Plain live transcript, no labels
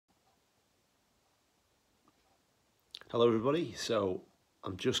Hello everybody, so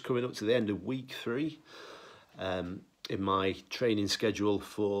I'm just coming up to the end of week 3 in my training schedule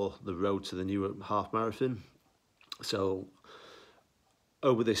for the road to the Newark half marathon. So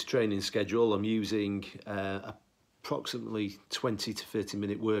over this training schedule I'm using approximately 20 to 30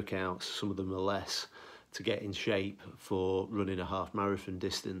 minute workouts, some of them are less, to get in shape for running a half marathon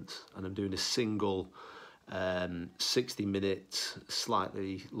distance, and I'm doing a single 60 minutes,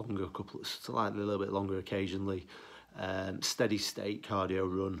 slightly longer, slightly a little bit longer occasionally, steady state cardio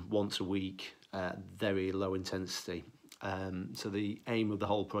run once a week, very low intensity. So the aim of the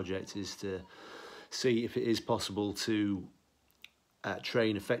whole project is to see if it is possible to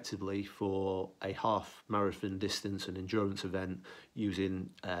train effectively for a half marathon distance and endurance event using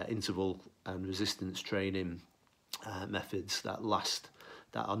interval and resistance training methods that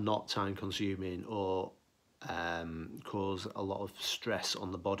are not time consuming or cause a lot of stress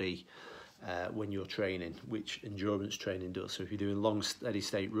on the body when you're training, which endurance training does. So if you're doing long steady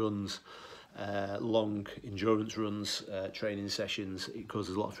state runs, long endurance runs, training sessions, it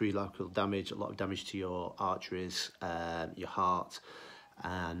causes a lot of free radical damage, a lot of damage to your arteries, your heart,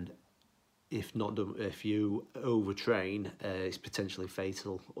 and if not done, if you overtrain, it's potentially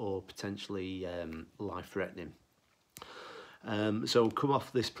fatal or potentially life-threatening. So come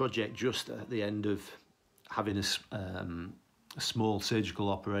off this project just at the end of having a small surgical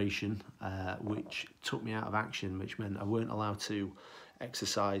operation, which took me out of action, which meant I weren't allowed to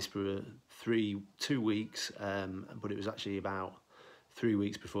exercise for 2 weeks, but it was actually about 3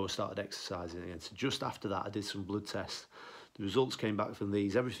 weeks before I started exercising again. So just after that I did some blood tests. The results came back from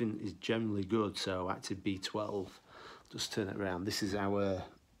these. Everything is generally good, so active B12, just turn it around. This is our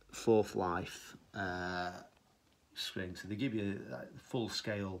Fourth Life screen. So they give you a full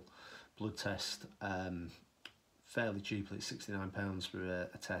scale blood test fairly cheaply. It's £69 for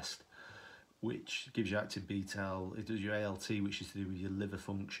a test, which gives you active B12. It does your ALT, which is to do with your liver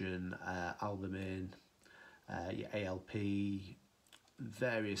function, albumin, your ALP,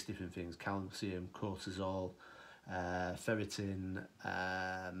 various different things, calcium, cortisol, ferritin,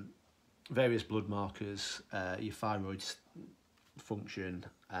 various blood markers, your thyroid function,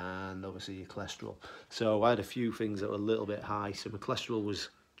 and obviously your cholesterol. So I had a few things that were a little bit high. So my cholesterol was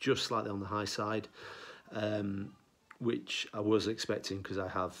just slightly on the high side, which I was expecting because I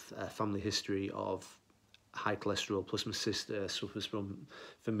have a family history of high cholesterol, plus my sister suffers from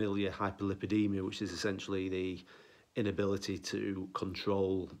familial hyperlipidemia, which is essentially the inability to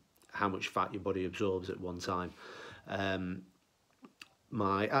control how much fat your body absorbs at one time.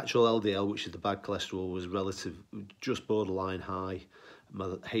 My actual LDL, which is the bad cholesterol, was just borderline high. My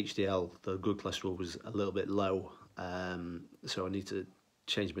HDL, the good cholesterol, was a little bit low, so I need to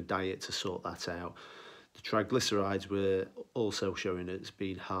change my diet to sort that out. The triglycerides were also showing as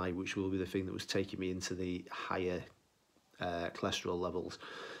being high, which will be the thing that was taking me into the higher cholesterol levels.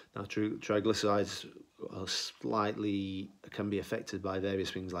 Now, triglycerides can be affected by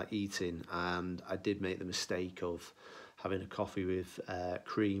various things like eating, and I did make the mistake of having a coffee with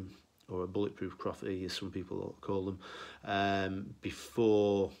cream, or a bulletproof coffee as some people call them,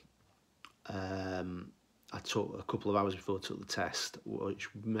 before I took a couple of hours before I took the test, which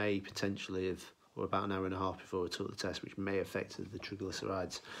may potentially have, or about an hour and a half before I took the test, which may have affected the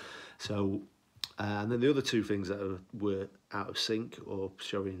triglycerides. So and then the other two things that were out of sync or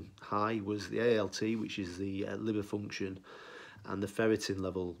showing high was the ALT, which is the liver function, and the ferritin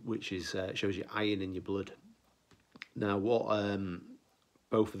level, which is shows you iron in your blood. Now, what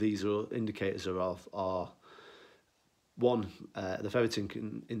both of these indicators are of are, one, the ferritin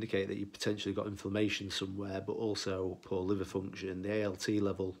can indicate that you potentially got inflammation somewhere, but also poor liver function. The ALT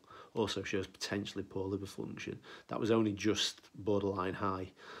level also shows potentially poor liver function. That was only just borderline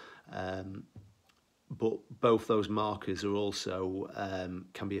high. But both those markers are also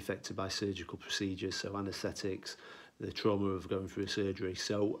can be affected by surgical procedures, so anaesthetics, the trauma of going through a surgery.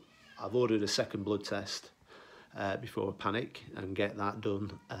 So I've ordered a second blood test before I panic and get that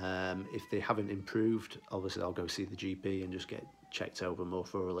done. If they haven't improved, obviously I'll go see the GP and just get checked over more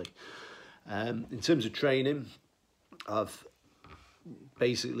thoroughly. In terms of training, I've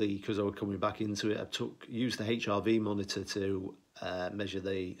basically, because I was coming back into it, I used the HRV monitor to measure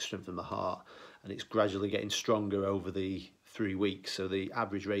the strength of my heart, and it's gradually getting stronger over the 3 weeks. So the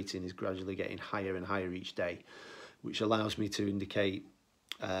average rating is gradually getting higher and higher each day, which allows me to indicate,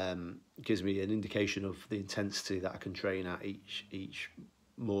 gives me an indication of the intensity that I can train at each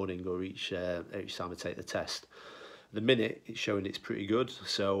morning or each time I take the test. At the minute it's showing it's pretty good,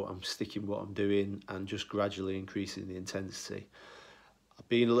 so I'm sticking what I'm doing and just gradually increasing the intensity. I've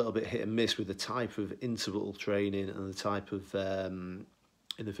been a little bit hit and miss with the type of interval training and the type of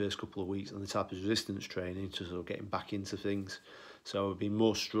in the first couple of weeks on the type of resistance training to sort of getting back into things. So I've been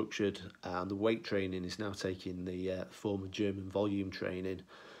more structured, and the weight training is now taking the form of German volume training,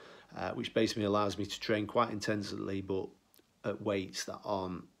 which basically allows me to train quite intensively but at weights that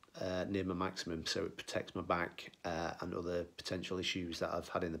aren't near my maximum, so it protects my back and other potential issues that I've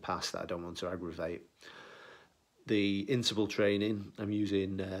had in the past that I don't want to aggravate. The interval training, I'm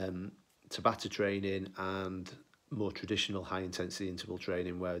using Tabata training and more traditional high intensity interval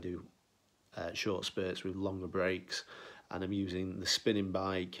training where I do short spurts with longer breaks, and I'm using the spinning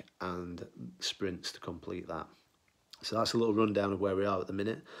bike and sprints to complete that. So that's a little rundown of where we are at the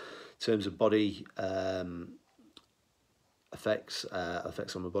minute. In terms of body effects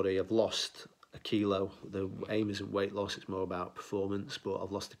on my body, I've lost a kilo. The aim isn't weight loss, it's more about performance, but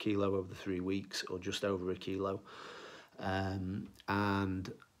I've lost a kilo over the 3 weeks, or just over a kilo.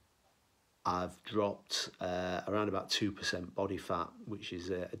 And I've dropped around about 2% body fat, which is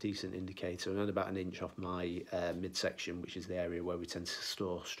a decent indicator, and about an inch off my midsection, which is the area where we tend to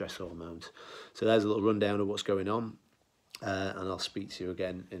store stress hormones. So there's a little rundown of what's going on, and I'll speak to you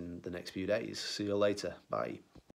again in the next few days. See you later. Bye.